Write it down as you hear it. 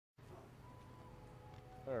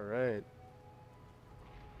All right.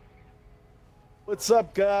 What's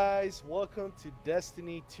up, guys? Welcome to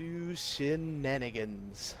Destiny 2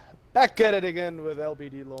 Shenanigans. Back at it again with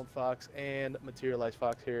LBD Lone Fox and Materialized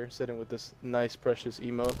Fox here, sitting with this nice, precious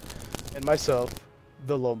emote, and myself,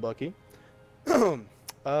 the Lone Bucky. We're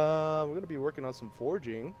going to be working on some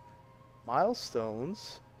forging,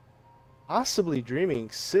 milestones, possibly Dreaming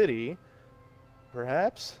City,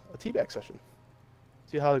 perhaps a teabag session.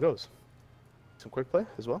 See how it goes. Some quick play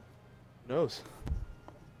as well. Who knows?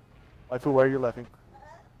 Waifu, why are you laughing?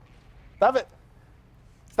 Stop it!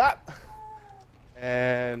 Stop!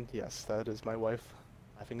 And yes, that is my wife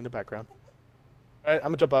laughing in the background. Alright, I'm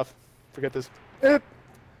gonna jump off. Forget this.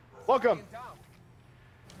 Welcome!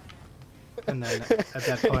 And then at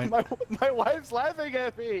that point... my wife's laughing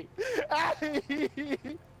at me!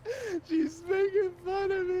 She's making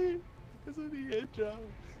fun of me because of the intro.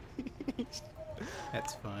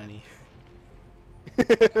 That's funny.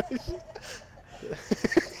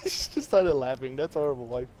 She just started laughing. That's horrible,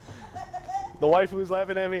 wife. The wife who's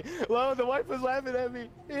laughing at me. Lo, the wife was laughing at me.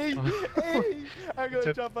 Hey, hey, I'm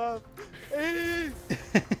gonna jump off. Hey,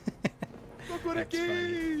 look what it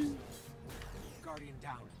gave. Guardian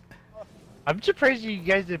down. I'm surprised you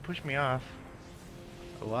guys didn't push me off.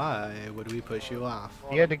 Why would we push you off?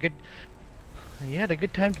 You had a good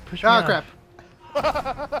time to push me off. Crap!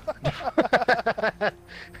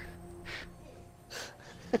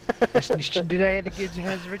 Did I have to get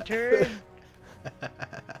his return?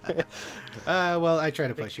 Well, I try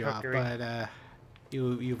to push you off, fuckery. but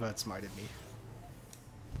you've outsmarted me.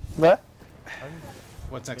 What?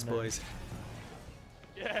 What's next, boys?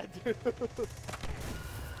 Yeah, dude.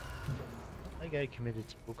 That guy committed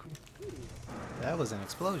spook. That was an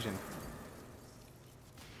explosion.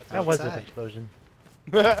 That was an outside. explosion.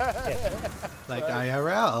 Like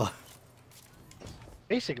IRL.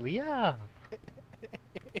 Basically, yeah.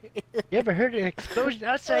 You ever heard of an explosion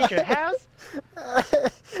outside your house?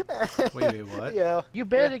 Wait, what? Yeah. You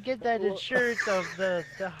better get that insurance of the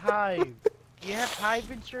hive. You have hive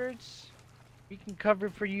insurance? We can cover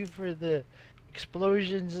for you for the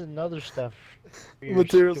explosions and other stuff. for your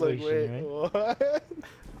Materials like, situation, wait, right?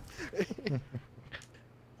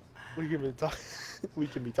 what? We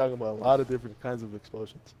can be talking about a lot of different kinds of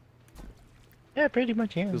explosions. Yeah, pretty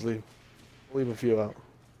much, yeah. Just leave a few out.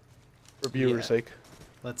 For viewers' sake.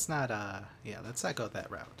 Let's not let's not go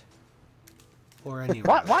that route. Or any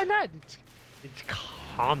Why, route. why not? It's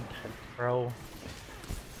content, bro.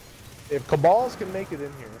 If cabals can make it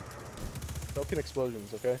in here, so can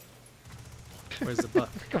explosions, okay? Where's the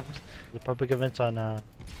buck? The public events on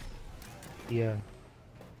the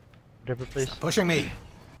whatever place. Stop pushing me!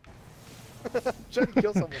 Trying to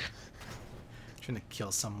kill someone. Trying to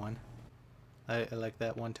kill someone. I like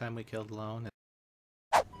that one time we killed Lone.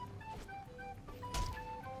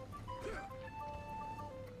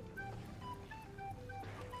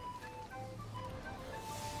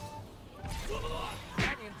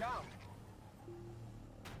 Guardian down.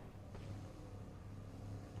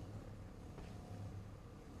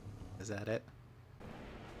 Is that it?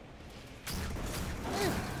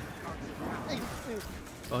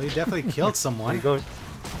 Well, you definitely killed someone. There you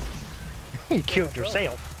go. You killed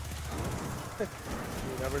yourself. You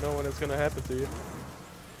never know when it's gonna happen to you.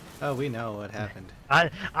 Oh, we know what happened.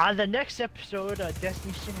 On the next episode of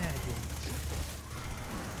Destiny Shenanigans.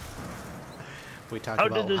 We talked How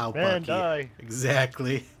about did this how man Bucky... die?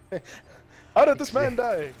 Exactly. How did this man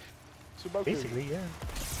die? Subaku. Basically, yeah.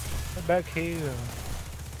 Back here.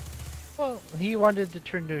 Well, he wanted to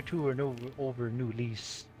turn the tour over a new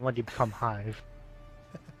lease. He wanted to become Hive.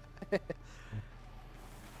 Wait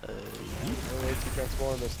to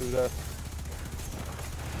transform us through that.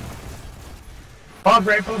 Bomb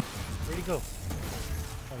rifle! Where'd he go?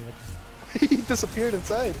 He disappeared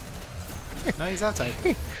inside. No, he's outside.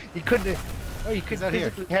 He couldn't. Oh, he couldn't out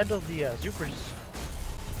here. physically handle the supers.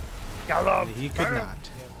 Got him! He could not.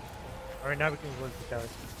 Alright, now we can go to the tower.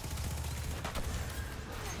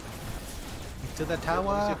 To the Let me see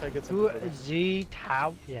tower. if I get To something. the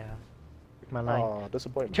tower. Yeah. Took my line. Oh,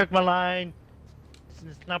 disappointment. Took my line.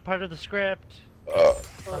 It's not part of the script.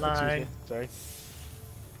 Excuse me. line. Sorry.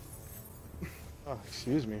 Oh,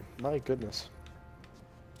 excuse me. My goodness.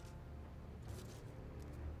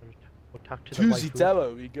 We'll talk to the To the waifu. tower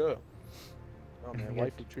we go. Oh man, Yeah.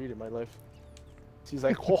 wifey treated my life. She's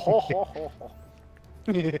like, ho ho ho ho ho.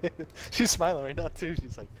 She's smiling right now too.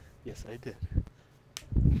 She's like, yes, I did.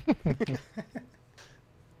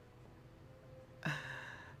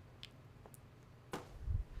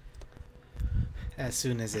 As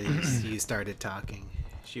soon as you started talking,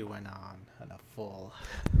 she went on a full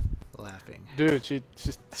laughing. Dude,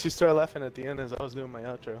 she started laughing at the end as I was doing my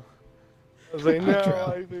outro. I was like, no,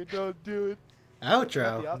 Outro. don't do it.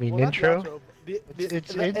 Outro. I mean, Not the intro? outro,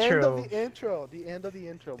 It's the intro. end of the intro. The end of the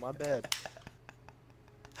intro. My bad.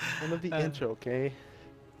 End of the intro. Okay.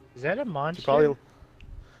 Is that a She monster? probably.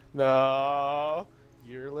 No,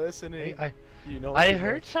 you're listening. You know. I too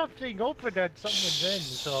heard much. something open at someone's end,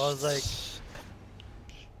 so I was like,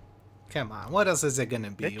 Come on, what else is it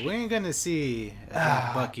gonna be? Bitch. We ain't gonna see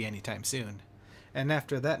Bucky anytime soon. And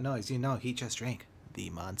after that noise, you know he just drank the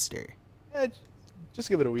monster. Yeah, just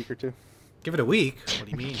give it a week or two. Give it a week? What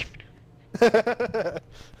do you mean?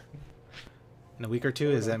 In a week or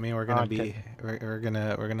two, does that mean we're gonna be we're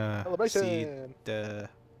gonna see Celebration. the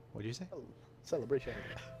what did you say? Celebration.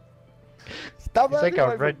 Stop he's like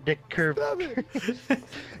laughing, a waifu. redneck curb. Stop it.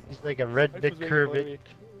 He's like a Waifu's redneck making curb. fun of me.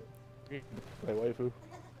 My waifu.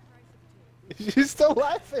 She's still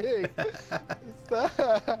laughing.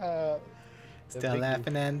 Stop. Still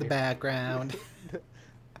laughing in the background.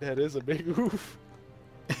 That is a big oof.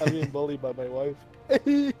 I'm being bullied by my wife.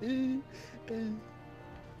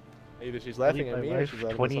 Either she's laughing at me or she's laughing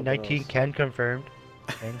at something 2019 else. can confirmed.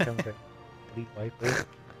 Can confirmed. Delete wife.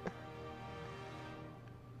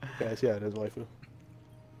 Guys, yeah, it is waifu.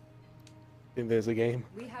 There's a game.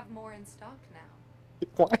 We have more in stock now.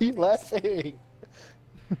 Why are you laughing?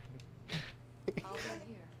 I'll be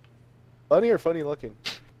here. Funny or funny looking?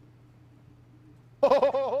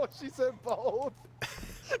 Oh, she said both.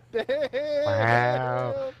 Damn.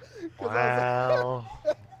 Wow. 'Cause Wow.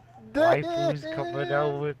 Damn. Waifu's coming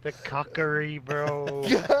out with the cockery, bro. Gosh,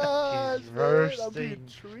 She's man, I'm roasting. being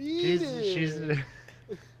treated. She's the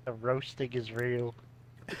roasting is real.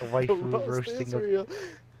 The The waifu roast roasting is of real.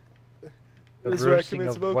 the Let's roasting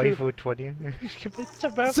recommend of Smoku. waifu 20.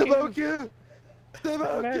 Smoku. Smoku.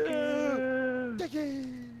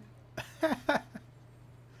 Smoku.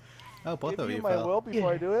 Oh, both Give of you you my fell. will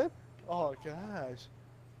before I do it. Oh gosh,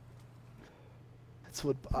 that's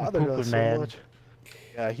what bothered Poopin' us so man. much.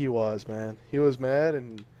 Yeah, he was, man. He was mad,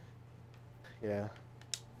 and yeah,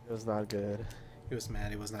 it was not good. He was mad.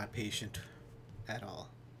 He was not patient at all.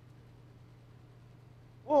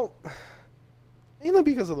 Well, mainly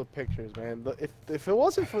because of the pictures, man. If it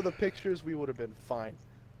wasn't for the pictures, we would have been fine.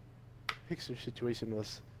 The picture situation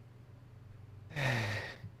was.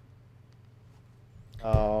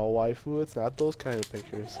 Oh, waifu, it's not those kind of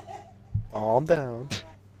pictures. Calm down.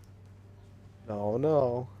 No,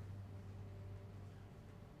 no.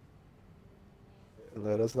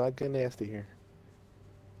 Let us not get nasty here.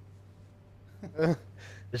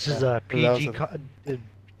 This is Yeah, a PG. that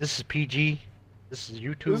This is PG. This is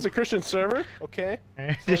YouTube. This is a Christian server, okay?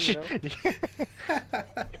 This you is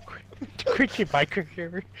Christian biker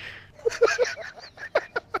server.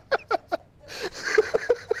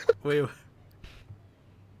 Wait,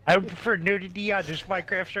 I would prefer nudity on this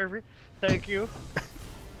Minecraft server. Thank you.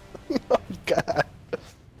 Oh, God.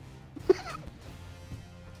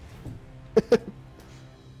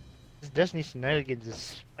 This Destiny Shenanigans is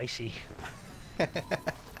spicy.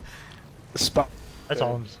 Spot. That's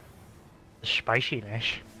all I'm spicy,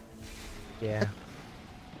 Nash. Yeah.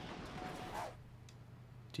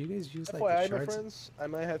 do you guys use like FYI, the my shards? friends, I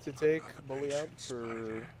might have to take Bully out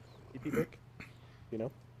for PP break. You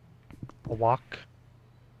know? A walk.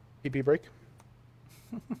 PP break.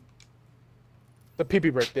 The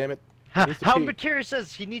PP break, damn it. How Needs to pee. Material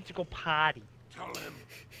says he needs to go potty. Tell him.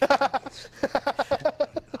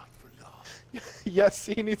 Yes,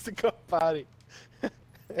 he needs to go potty.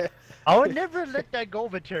 I would never let that go,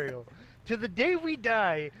 Material. To the day we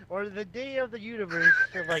die, or the day of the universe,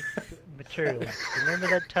 or like Material. Remember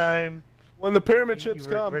that time? When the pyramid You ships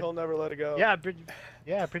were- come, were- he'll never let it go. Yeah,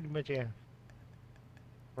 pretty much, yeah.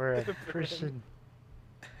 Where a person,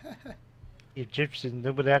 Egyptian,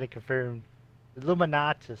 Illuminati confirmed,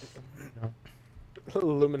 Illuminatus. No.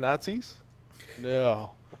 Illuminazis?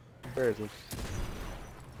 No. Where is it?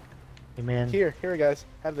 Hey man, Here, guys.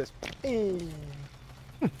 Have this.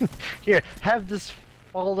 here, have this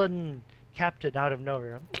fallen captain out of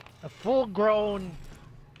nowhere. A full-grown,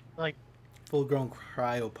 like, Full-grown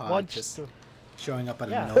cryopod once. just showing up out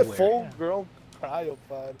of Yeah. nowhere. Full-grown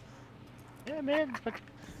cryopod. Yeah, man. But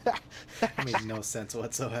It made no sense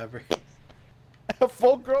whatsoever. A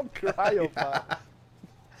full-grown cryopod.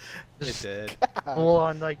 It did. full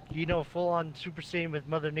on, like, full on Super Saiyan with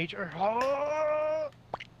Mother Nature.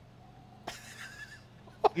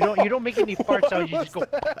 You don't make any fart sounds. You just go.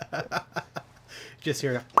 Just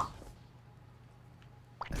hear.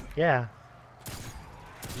 Yeah.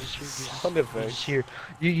 Sound You effects. just hear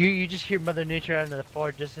you just hear Mother Nature out of the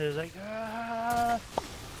floor just as like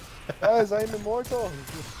Guys, I'm immortal.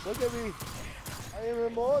 Look at me. I am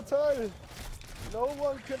immortal. No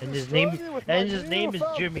one can And his destroy name me with my and his name is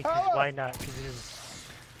newfound Jimmy. 'Cause power. why not? 'Cause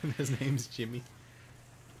His name's Jimmy.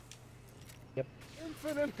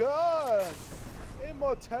 Infinite God.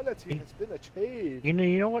 Immortality has been achieved. you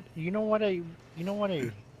know what I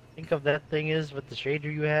think of that thing is with the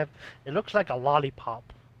shader you have. It looks like a lollipop,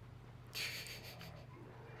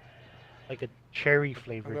 like a cherry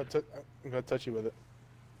flavor. I'm gonna touch you with it.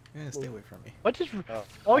 Yeah, stay away from me. What is? Oh.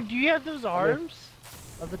 Oh, do you have those arms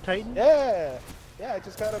of the Titan? Yeah, yeah. I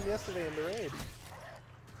just got them yesterday in the raid.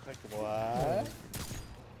 Like what?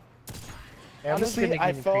 Yeah, Honestly, gonna get I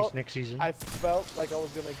increased felt next season. I felt like I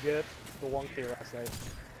was gonna get the 1K last night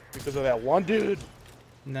because of that one dude.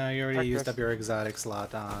 No, you already used Practice. up your exotic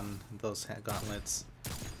slot on those gauntlets.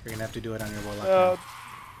 You're gonna have to do it on your warlock now.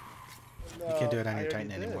 You can't do it on I your already titan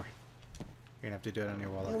did. anymore. You're gonna have to do it on your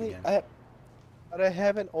warlock Really? again. But I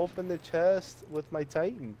haven't opened the chest with my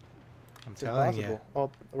Titan. I'm It's telling impossible. you.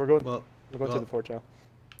 Oh, we're going. Well, We're going to the fort now.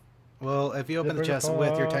 well, if you open the Liberty chest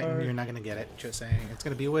with your titan, Force. you're not gonna get it. Just saying, it's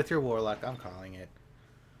gonna be with your warlock. I'm calling it.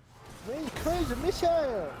 Hey, crazy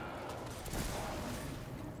mission!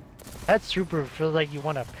 That super feels like you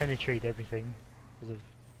want to penetrate everything because of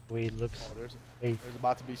the way it looks. Oh, there's Hey,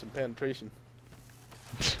 about to be some penetration.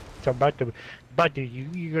 it's about to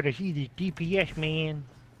you're gonna see the DPS man.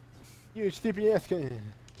 Huge DPS king.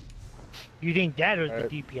 You think that was Alright.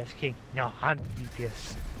 the DPS king? No, I'm the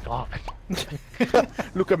DPS god.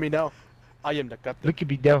 Look at me now. I am the captain. Look at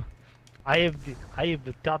me now. I am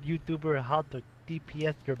the top YouTuber how to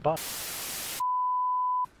DPS your butt.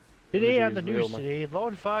 Today Energy on the is real, news man. today,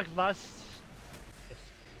 Lone Fox lost.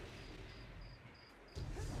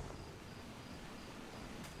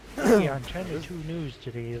 Today on Channel 2 News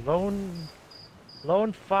today,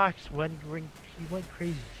 Lone Fox went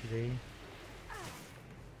crazy today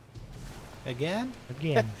Again?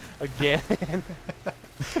 again. Again.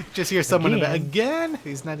 Just hear someone about Again? again.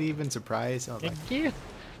 He's not even surprised. I was like, Again.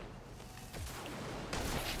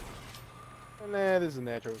 Nah, this is a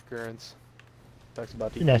natural occurrence. Talks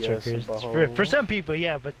about DPS. Natural and occurrence. butthole. For some people,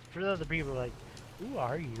 yeah, but for other people, like, who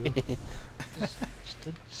are you? just a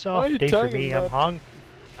What are soft you day for talking me. about?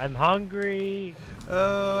 I'm hungry.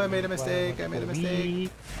 oh, I made a Well, mistake. I made a for mistake. me.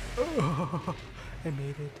 Oh, I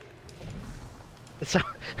made it. So,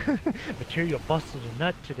 material busted a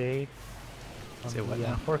nut today. On Say what the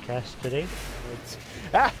now? forecast today.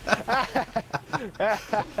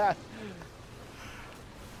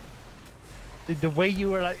 The way you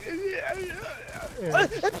were like,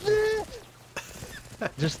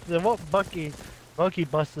 just the what Bucky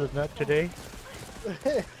busted a nut today.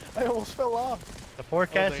 I almost fell off. The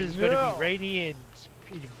forecast like, is going to no. be rainy and it's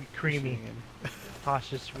gonna be creamy.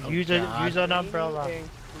 Cautious. Oh, use God. an umbrella. Creamy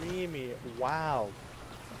and creamy. Wow.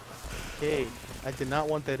 Okay, I did not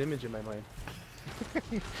want that image in my mind.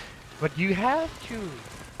 But you have to.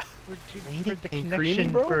 Rainy For the and connection creamy,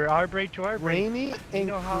 bro? for our break to our break. Rainy and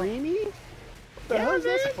know how- creamy? What the Yeah, hell is that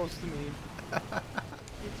man. supposed to mean?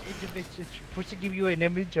 It's supposed to give you an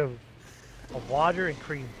image of water and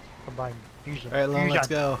cream combined. Fusion. All right, Lon, let's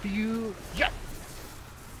go. Fusion.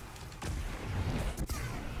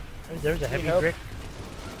 There's a heavy help? brick.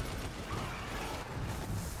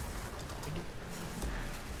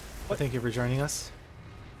 Thank you for joining us.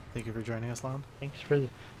 Thank you for joining us, Lon. Thanks for the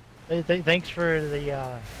thanks for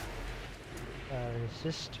the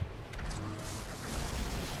assist.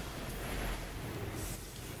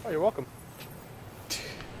 Oh, you're welcome.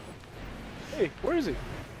 Hey, where is he?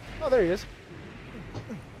 Oh, there he is.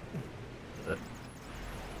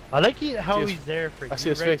 I like how see his- he's there for I see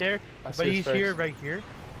you his right face. there, I see but his he's face. here right here.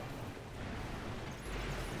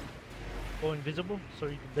 Go invisible,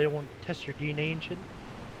 so they won't test your DNA and shit.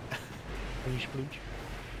 Or you splooge.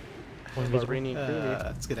 Go About invisible. rainy and creamy.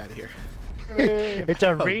 Let's get out of here. It's a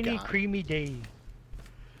Oh, rainy, God. creamy day.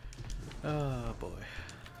 Oh boy.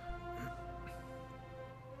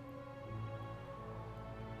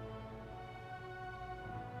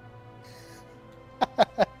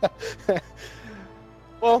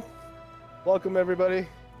 Well, welcome everybody.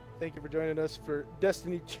 Thank you for joining us for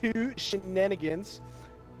Destiny 2 Shenanigans.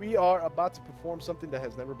 We are about to perform something that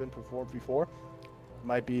has never been performed before.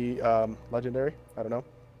 Might be legendary. I don't know.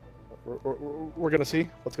 We're gonna see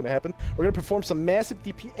what's gonna happen. We're gonna perform some massive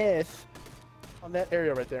DPS on that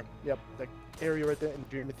area right there. Yep, that area right there in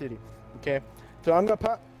Dream City. Okay, so I'm gonna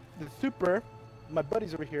pop the super. My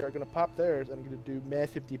buddies over here are gonna pop theirs. And I'm gonna do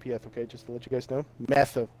massive DPS. Okay, just to let you guys know,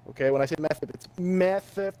 massive. Okay, when I say massive, it's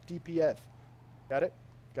massive DPS. Got it?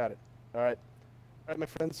 Got it. All right. All right, my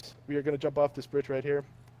friends. We are gonna jump off this bridge right here.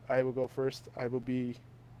 I will go first. I will be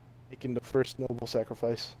making the first noble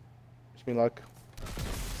sacrifice. Wish me luck.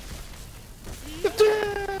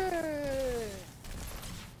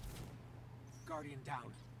 Guardian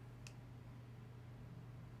down.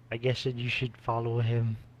 I guess that you should follow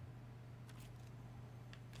him.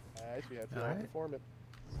 Nice, we have to Alright. outperform it.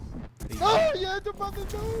 The- Oh, yeah, the mother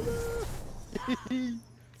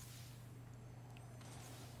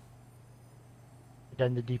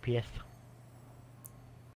Done the DPS.